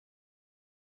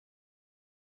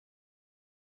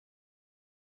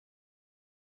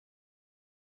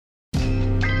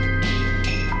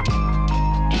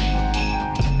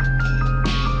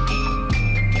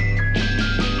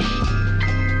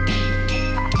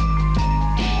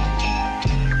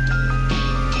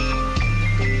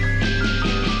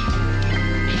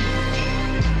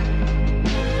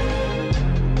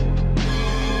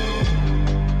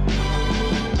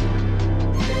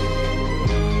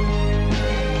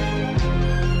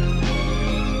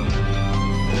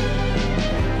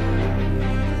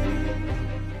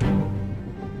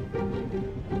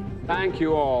thank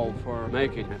you all for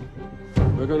making it.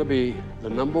 We're going to be the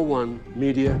 #1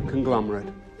 media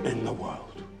conglomerate in the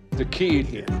world. The key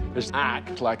here is to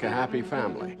act like a happy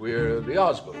family. We're the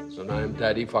Osmonds, and I'm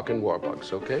Daddy fucking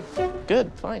Warbucks, okay?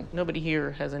 Good, fine. Nobody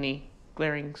here has any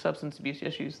glaring substance abuse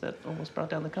issues that almost brought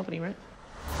down the company, right?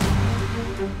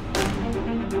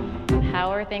 How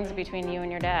are things between you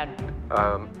and your dad?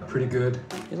 Pretty good.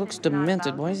 He looks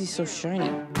demented. Why is he so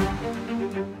shiny?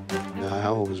 I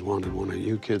always wanted one of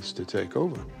you kids to take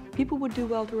over. People would do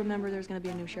well to remember there's going to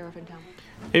be a new sheriff in town.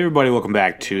 Hey everybody, welcome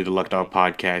back to the Luck Dog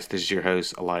Podcast. This is your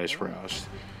host, Elias Roush.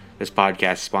 This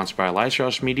podcast is sponsored by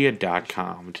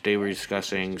EliasRoushMedia.com. Today we're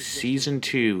discussing Season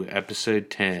 2, Episode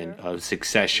 10 of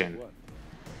Succession.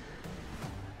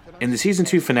 In the Season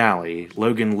 2 finale,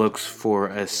 Logan looks for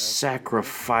a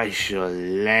sacrificial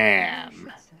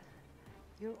lamb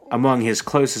among his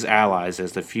closest allies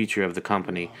as the future of the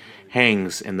company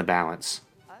hangs in the balance.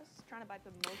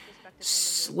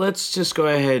 Let's just go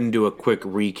ahead and do a quick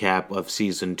recap of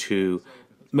Season 2,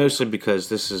 mostly because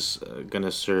this is going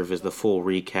to serve as the full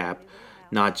recap,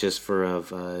 not just for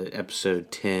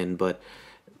Episode 10, but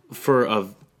for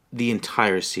the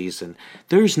entire season.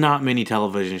 There's not many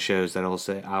television shows that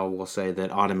I will say that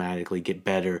automatically get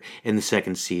better in the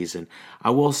second season. I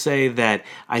will say that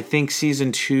I think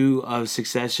Season 2 of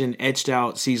Succession edged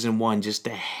out Season 1 just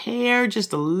a hair,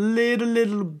 just a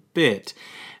little bit.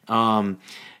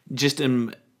 Just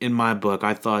in my book,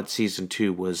 I thought Season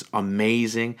 2 was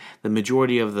amazing. The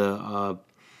majority of the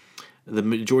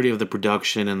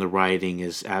production and the writing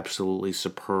is absolutely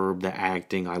superb. The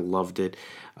acting, I loved it.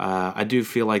 I do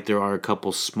feel like there are a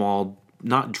couple small,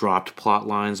 not dropped plot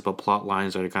lines, but plot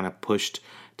lines that are kind of pushed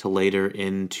to later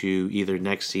into either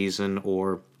next season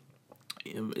or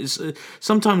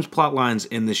sometimes plot lines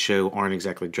in the show aren't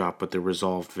exactly dropped, but they're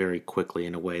resolved very quickly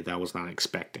in a way that I was not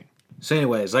expecting. So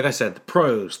anyways, like I said, the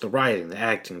pros, the writing, the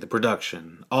acting, the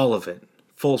production, all of it,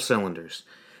 full cylinders.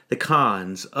 The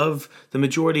cons of the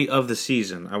majority of the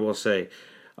season, I will say,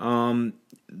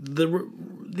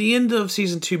 the end of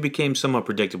Season 2 became somewhat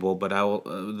predictable, but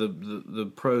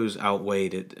the pros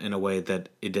outweighed it in a way that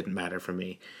it didn't matter for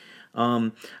me.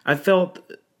 I felt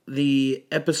the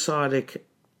episodic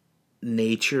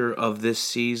nature of this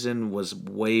season was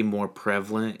way more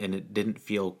prevalent, and it didn't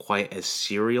feel quite as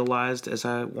serialized as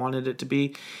I wanted it to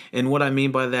be. And what I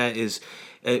mean by that is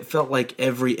it felt like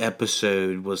every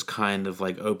episode was kind of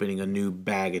like opening a new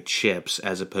bag of chips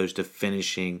as opposed to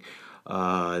finishing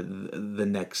the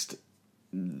next,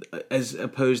 as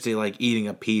opposed to like eating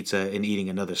a pizza and eating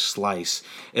another slice.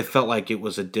 It felt like it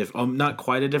was not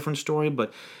quite a different story,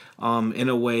 but in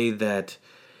a way that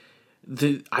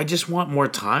I just want more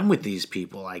time with these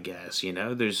people, I guess. You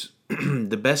know, there's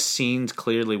the best scenes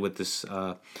clearly with this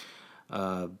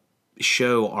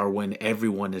show are when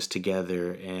everyone is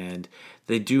together, and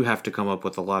they do have to come up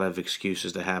with a lot of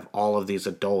excuses to have all of these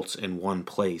adults in one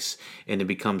place, and it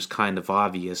becomes kind of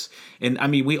obvious. And I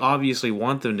mean, we obviously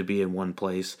want them to be in one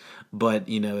place, but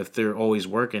you know, if they're always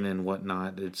working and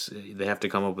whatnot, they have to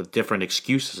come up with different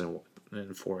excuses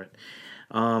for it.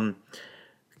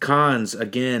 Cons,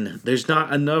 again, there's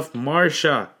not enough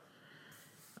Marsha.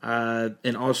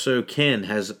 And also Ken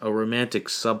has a romantic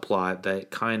subplot that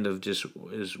kind of just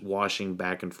is washing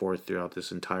back and forth throughout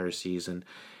this entire season.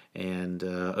 And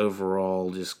overall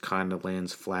just kind of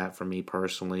lands flat for me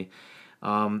personally.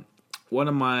 I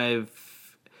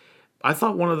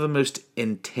thought one of the most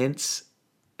intense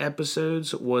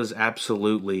episodes was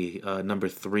absolutely number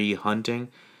 3, Hunting.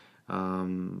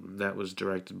 That was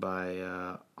directed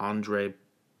by Andre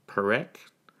Perec,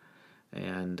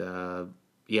 and that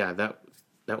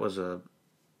was a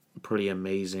pretty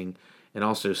amazing and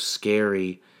also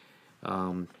scary /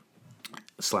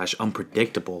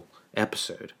 unpredictable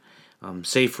episode.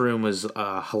 Safe Room was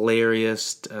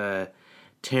hilarious.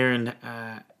 Taryn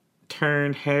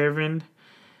Harvin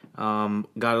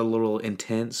got a little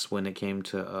intense when it came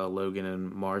to Logan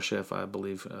and Marsha, if I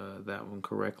believe that one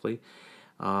correctly.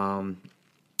 And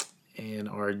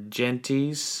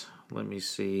Argentis, let me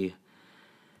see.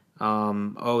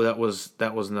 That was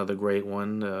another great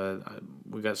one.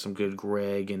 We got some good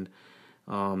Greg and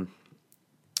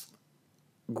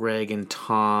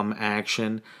Tom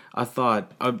action. I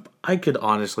thought I could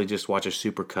honestly just watch a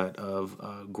supercut of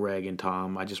Greg and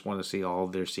Tom. I just want to see all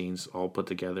of their scenes all put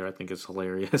together. I think it's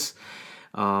hilarious.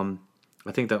 I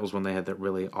think that was when they had that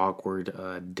really awkward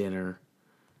dinner.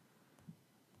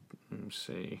 Let me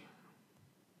see.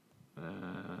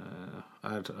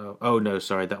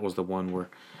 That was the one where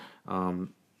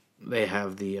they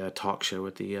have the talk show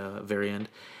at the very end.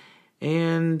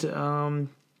 And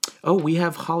Oh, we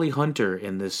have Holly Hunter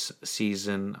in this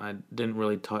season. I didn't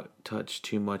really touch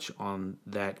too much on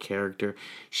that character.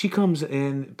 She comes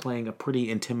in playing a pretty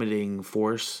intimidating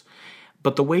force,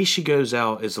 but the way she goes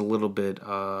out is a little bit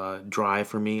dry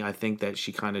for me. I think that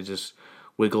she kind of just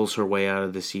wiggles her way out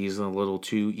of the season a little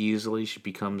too easily. She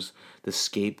becomes the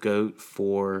scapegoat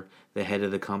for the head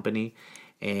of the company.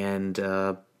 And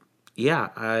yeah,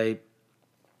 I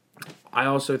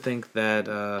also think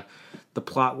that the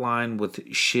plot line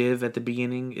with Shiv at the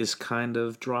beginning is kind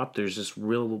of dropped. There's this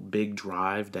real big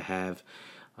drive to have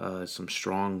some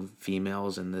strong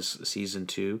females in this season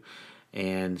 2.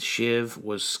 And Shiv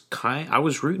was I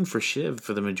was rooting for Shiv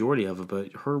for the majority of it,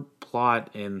 but her plot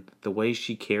and the way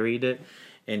she carried it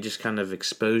and just kind of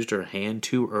exposed her hand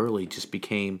too early just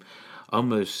became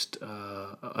almost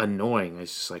annoying.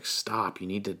 It's just like, stop. You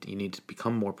need to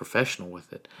become more professional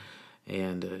with it,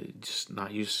 and just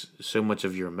not use so much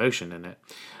of your emotion in it.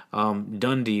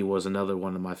 Dundee was another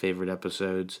one of my favorite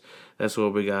episodes. That's where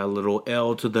we got a little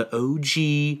L to the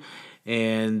OG,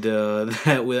 and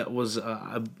that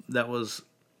was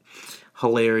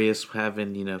hilarious.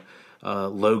 Having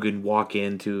Logan walk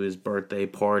into his birthday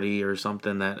party or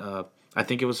something that I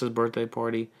think it was his birthday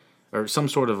party or some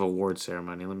sort of award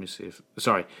ceremony. Let me see if it's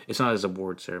not his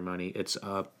award ceremony. It's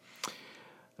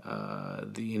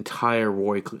the entire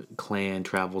Roy clan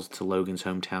travels to Logan's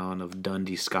hometown of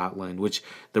Dundee, Scotland, which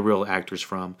the real actor's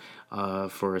from,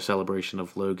 for a celebration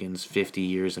of Logan's 50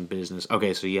 years in business.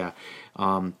 Okay, so yeah,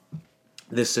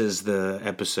 this is the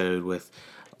episode with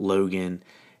Logan,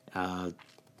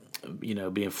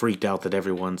 being freaked out that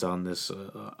everyone's on this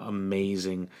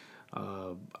amazing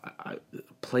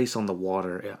place on the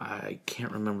water. I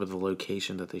can't remember the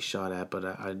location that they shot at, but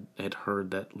I had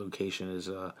heard that location is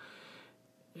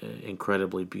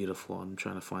incredibly beautiful. I'm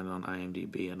trying to find it on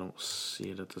IMDb. I don't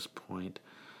see it at this point.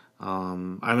 I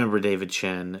remember David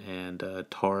Chen and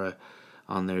Tara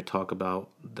on there talk about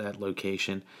that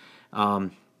location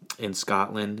in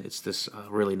Scotland. It's this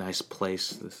really nice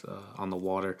place on the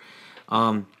water.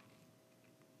 But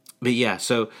yeah,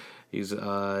 so he's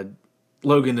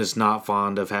Logan is not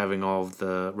fond of having all of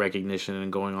the recognition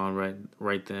and going on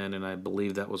right then, and I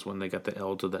believe that was when they got the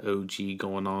L to the OG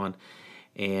going on.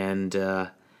 And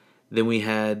then we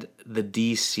had the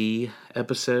DC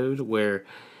episode, where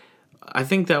I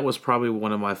think that was probably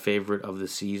one of my favorite of the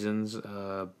seasons.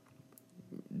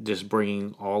 Just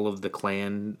bringing all of the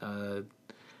clan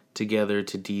together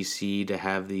to DC to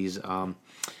have these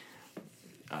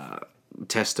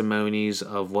testimonies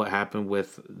of what happened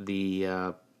with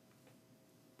the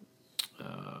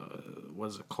what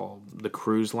is it called? The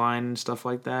cruise line and stuff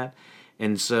like that.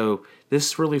 And so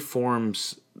this really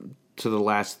forms to the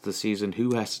last of the season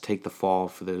who has to take the fall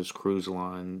for those cruise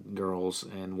line girls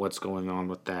and what's going on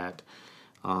with that.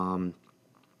 Let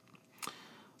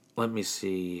me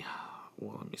see.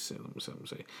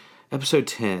 Episode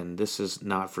 10. This is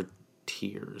Not for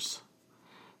Tears.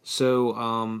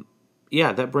 So,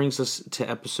 yeah, that brings us to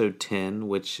episode 10,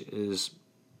 which is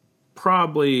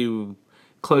probably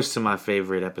close to my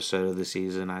favorite episode of the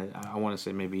season. I want to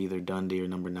say maybe either Dundee or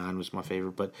number 9 was my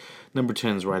favorite, but number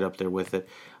 10 is right up there with it.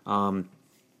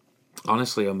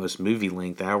 Honestly, almost movie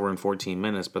length, hour and 14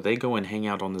 minutes, but they go and hang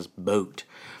out on this boat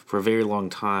for a very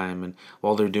long time, and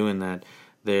while they're doing that,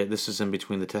 this is in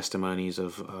between the testimonies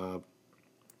of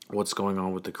what's going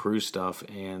on with the cruise stuff,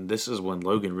 and this is when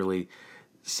Logan really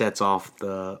sets off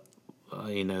the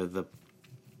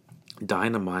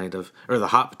dynamite or the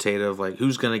hot potato of like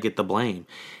who's gonna get the blame.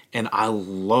 And I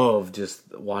love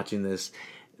just watching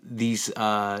these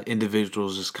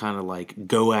individuals just kind of like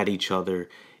go at each other.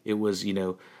 It was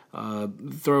throw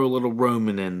a little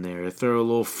Roman in there, throw a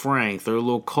little Frank, throw a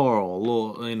little Carl, a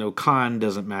little Con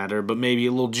doesn't matter, but maybe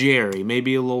a little Jerry,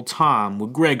 maybe a little Tom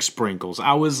with Greg Sprinkles.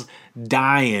 I was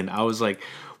dying. I was like,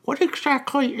 what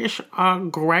exactly is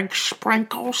Greg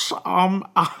Sprinkles?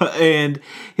 And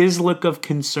his look of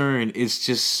concern is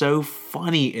just so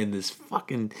funny in this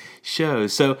fucking show.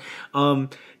 So,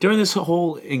 during this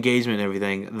whole engagement and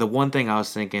everything, the one thing I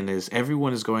was thinking is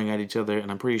everyone is going at each other, and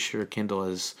I'm pretty sure Kendall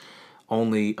has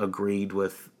only agreed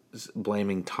with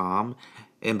blaming Tom.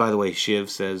 And by the way, Shiv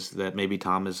says that maybe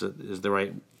Tom is the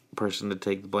right person to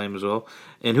take the blame as well,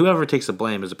 and whoever takes the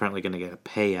blame is apparently going to get a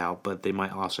payout, but they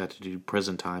might also have to do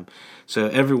prison time. So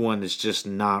everyone is just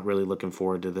not really looking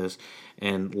forward to this,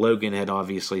 and Logan had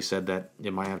obviously said that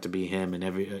it might have to be him,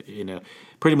 and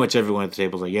pretty much everyone at the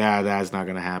table is like, yeah, that's not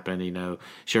going to happen,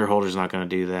 shareholders not going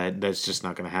to do that, that's just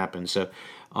not going to happen. So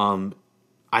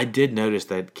I did notice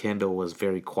that Kendall was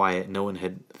very quiet. No one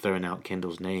had thrown out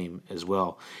Kendall's name as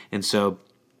well, and so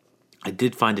I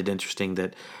did find it interesting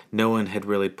that no one had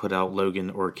really put out Logan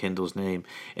or Kendall's name,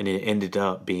 and it ended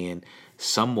up being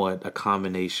somewhat a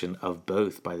combination of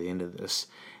both by the end of this.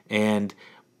 And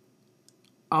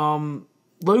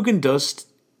Logan does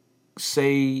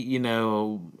say,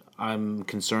 I'm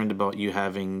concerned about you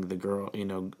having the girl,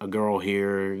 a girl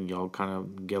here. Y'all kind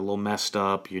of get a little messed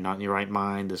up. You're not in your right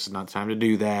mind. This is not time to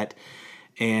do that.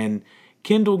 And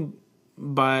Kendall,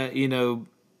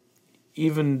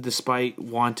 even despite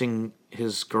wanting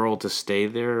his girl to stay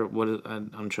there,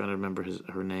 I'm trying to remember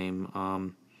her name.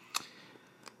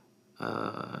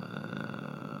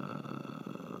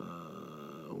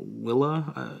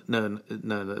 Willa? No,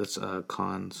 that's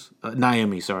Khan's.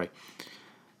 Naomi, sorry.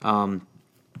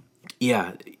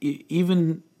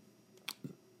 Even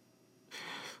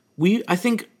I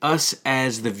think us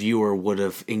as the viewer would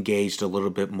have engaged a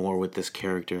little bit more with this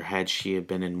character had she have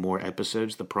been in more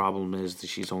episodes. The problem is that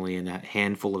she's only in a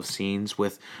handful of scenes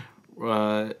with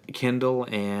Kendall,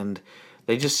 and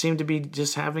they just seem to be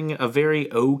just having a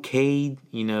very okay,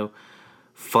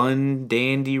 fun,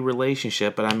 dandy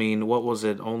relationship. But I mean, what was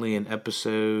it? Only an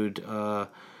episode,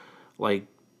 like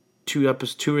two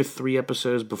or three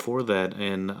episodes before that,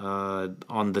 and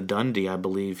on the Dundee, I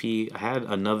believe he had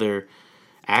another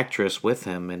actress with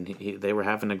him, and they were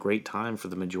having a great time for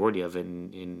the majority of it,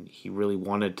 and he really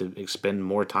wanted to spend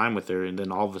more time with her, and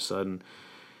then all of a sudden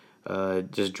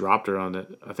just dropped her on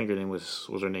it. I think her name was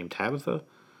her name Tabitha?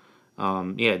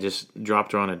 Just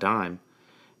dropped her on a dime.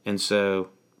 And so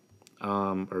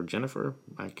or Jennifer,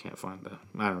 I can't find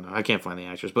the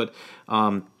actress, but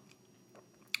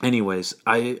anyways,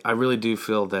 I really do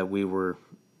feel that we were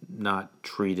not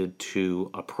treated to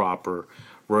a proper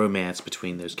romance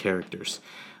between those characters.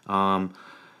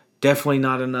 Definitely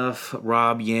not enough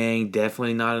Rob Yang,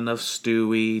 definitely not enough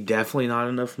Stewie, definitely not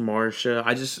enough Marcia.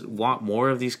 I just want more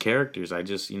of these characters. I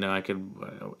just, I could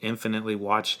infinitely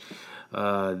watch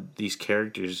these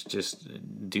characters just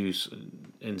do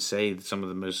and say some of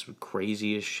the most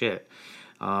craziest shit.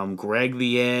 Greg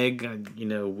the Egg,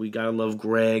 we gotta love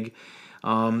Greg.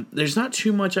 There's not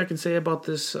too much I can say about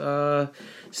this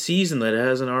season that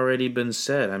hasn't already been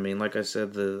said. I mean, like I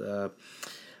said, the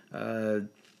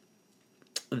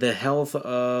health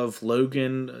of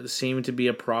Logan seemed to be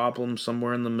a problem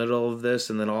somewhere in the middle of this,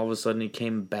 and then all of a sudden he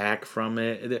came back from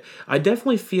it. I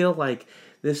definitely feel like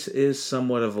this is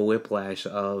somewhat of a whiplash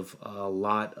of a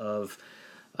lot of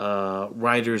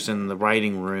writers in the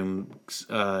writing room,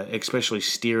 especially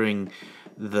steering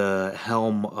the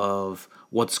helm of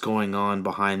what's going on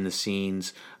behind the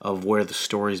scenes of where the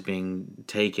story's being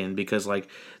taken, because like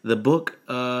the book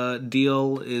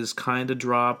deal is kind of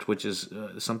dropped, which is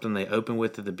something they open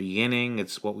with at the beginning.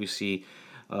 It's what we see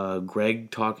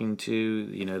Greg talking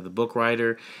to, the book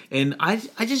writer, and I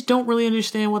just don't really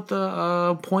understand what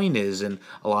the point is in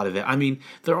a lot of it. I mean,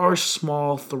 there are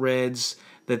small threads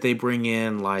that they bring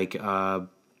in, like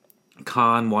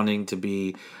Khan wanting to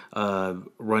be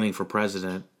running for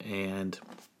president, and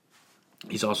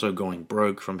he's also going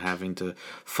broke from having to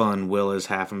fund Willa's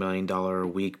 $500,000 a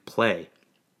week play.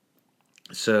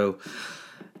 So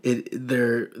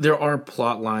there are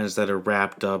plot lines that are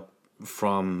wrapped up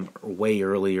from way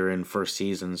earlier in first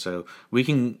season. So we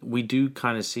do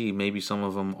kind of see maybe some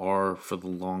of them are for the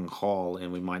long haul,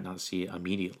 and we might not see it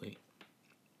immediately.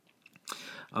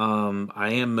 I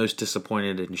am most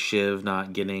disappointed in Shiv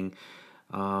not getting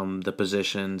the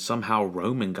position. Somehow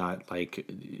Roman got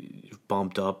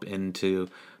bumped up into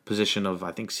position of,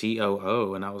 I think,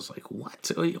 COO, and I was like,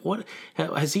 what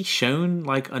has he shown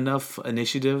enough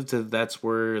initiative to that's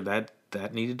where that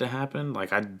needed to happen?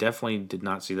 I definitely did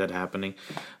not see that happening.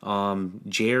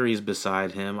 Jerry's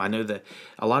beside him. I know that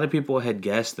a lot of people had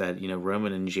guessed that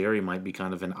Roman and Jerry might be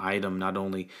kind of an item, not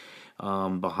only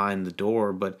behind the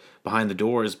doors, but behind the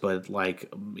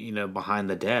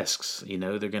desks.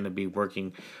 They're going to be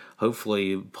working,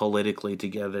 hopefully politically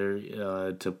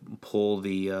together to pull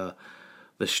the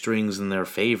strings in their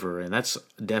favor, and that's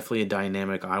definitely a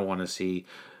dynamic I want to see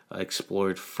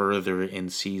explored further in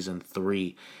season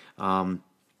 3. I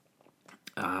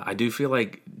do feel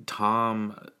like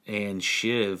Tom and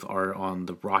Shiv are on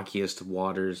the rockiest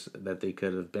waters that they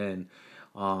could have been.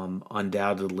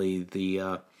 Undoubtedly,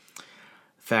 the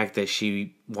fact that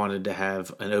she wanted to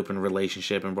have an open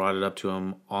relationship and brought it up to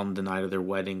him on the night of their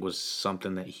wedding was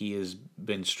something that he has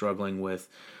been struggling with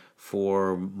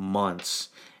for months,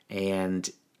 and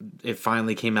it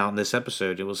finally came out in this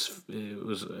episode. It was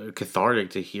cathartic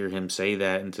to hear him say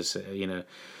that, and to say,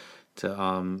 to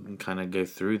kind of go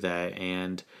through that,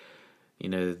 and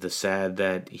the sad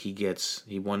that he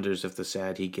wonders if the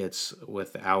sad he gets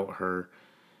without her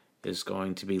is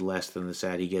going to be less than the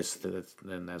sad he gets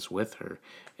then that's with her.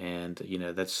 And, you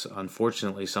know, that's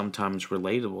unfortunately sometimes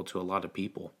relatable to a lot of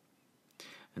people.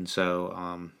 And so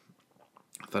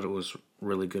I thought it was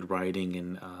really good writing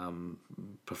and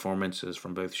performances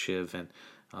from both Shiv and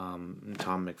Tom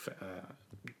McFadden.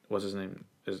 What's his name?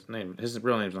 His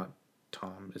real name's not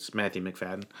Tom. It's Matthew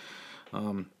McFadden.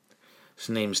 His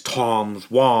name's Tom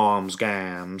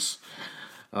Wamsgams.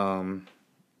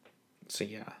 So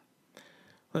yeah.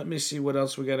 Let me see what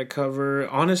else we got to cover.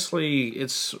 Honestly,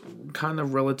 it's kind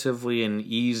of relatively an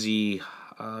easy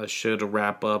show to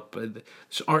wrap up. There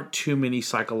aren't too many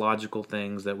psychological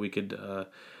things that we could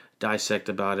dissect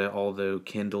about it, although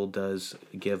Kendall does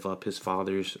give up his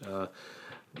father's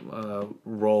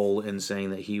role in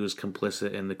saying that he was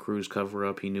complicit in the cruise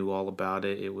cover-up. He knew all about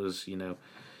it. It was, you know,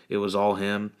 it was all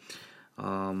him.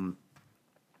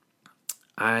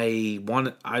 I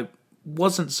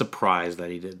wasn't surprised that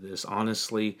he did this.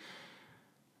 Honestly,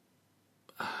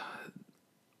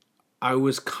 I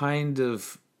was kind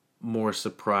of more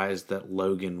surprised that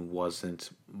Logan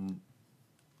wasn't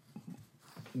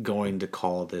going to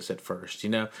call this at first.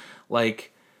 You know,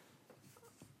 like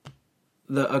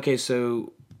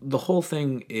so the whole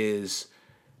thing is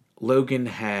Logan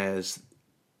has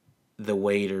the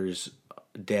waiter's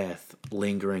death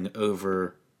lingering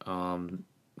over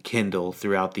Kendall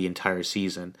throughout the entire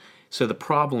season. So the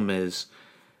problem is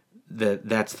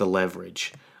that's the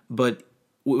leverage. But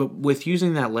with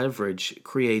using that leverage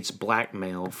creates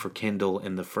blackmail for Kendall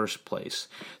in the first place.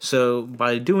 So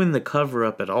by doing the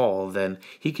cover-up at all, then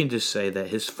he can just say that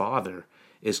his father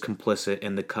is complicit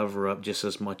in the cover-up just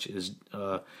as much as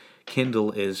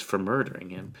Kendall is for murdering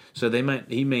him. So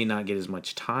he may not get as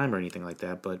much time or anything like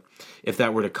that, but if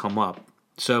that were to come up.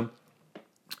 So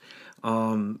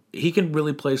he can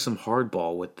really play some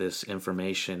hardball with this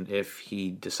information if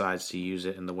he decides to use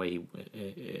it in the way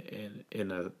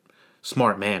in a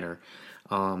smart manner.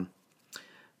 The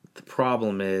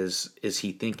problem is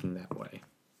he thinking that way?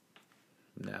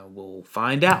 Now we'll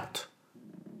find out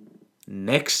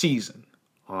next season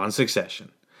on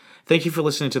Succession. Thank you for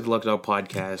listening to the Luck Dog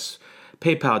Podcast.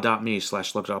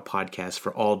 PayPal.me/LuckDogPodcast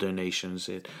for all donations.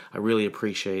 I really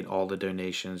appreciate all the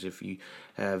donations. If you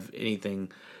have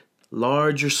anything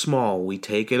large or small, we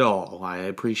take it all. I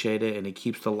appreciate it, and it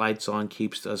keeps the lights on,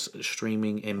 keeps us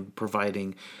streaming and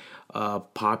providing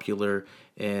popular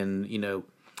and, you know,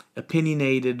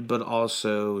 opinionated, but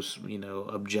also, you know,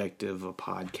 objective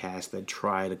podcasts that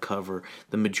try to cover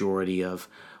the majority of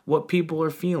what people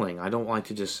are feeling. I don't like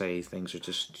to just say things are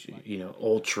just, you know,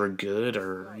 ultra good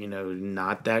or, you know,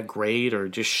 not that great or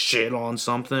just shit on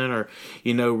something or,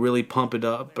 you know, really pump it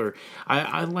up. Or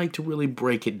I like to really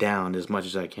break it down as much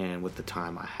as I can with the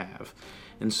time I have.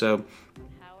 And so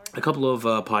a couple of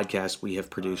podcasts we have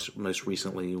produced most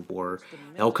recently were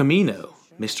El Camino,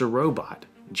 Mr. Robot,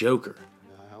 Joker,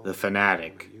 The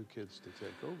Fanatic,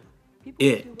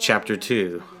 It, Chapter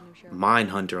 2,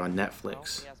 Mindhunter on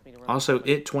Netflix, also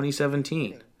It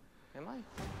 2017,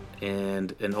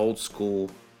 and an old school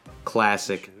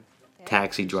classic,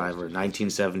 Taxi Driver,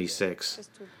 1976.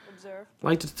 I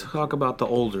like to talk about the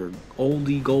older,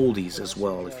 oldie goldies as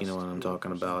well, if you know what I'm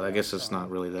talking about. I guess it's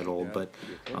not really that old, but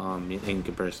in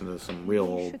comparison to some real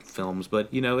old films.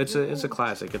 But, you know, it's a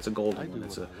classic. It's a golden one.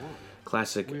 It's a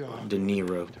classic De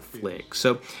Niro flick.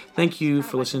 So thank you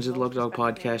for listening to the Luck Dog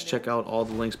Podcast. Check out all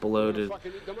the links below to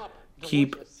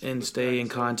keep and stay in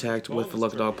contact with the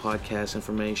Luck Dog Podcast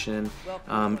information.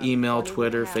 Email,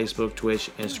 Twitter, Facebook,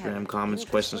 Twitch, Instagram, comments,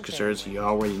 questions, concerns. You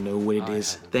already know what it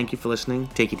is. Thank you for listening.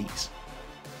 Take it easy.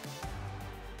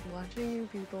 Watching you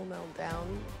people melt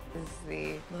down is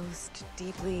the most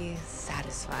deeply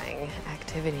satisfying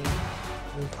activity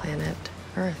on planet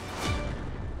Earth.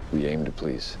 We aim to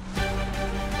please.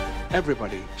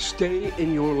 Everybody, stay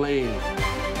in your lane.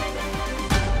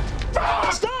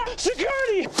 Stop!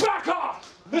 Security! Back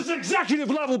off! This is executive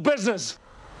level business.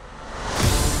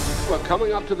 We're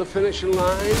coming up to the finishing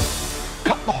line.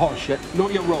 Cut the horse shit, know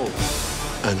your role.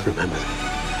 And remember,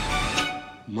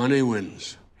 money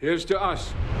wins. Here's to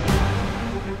us.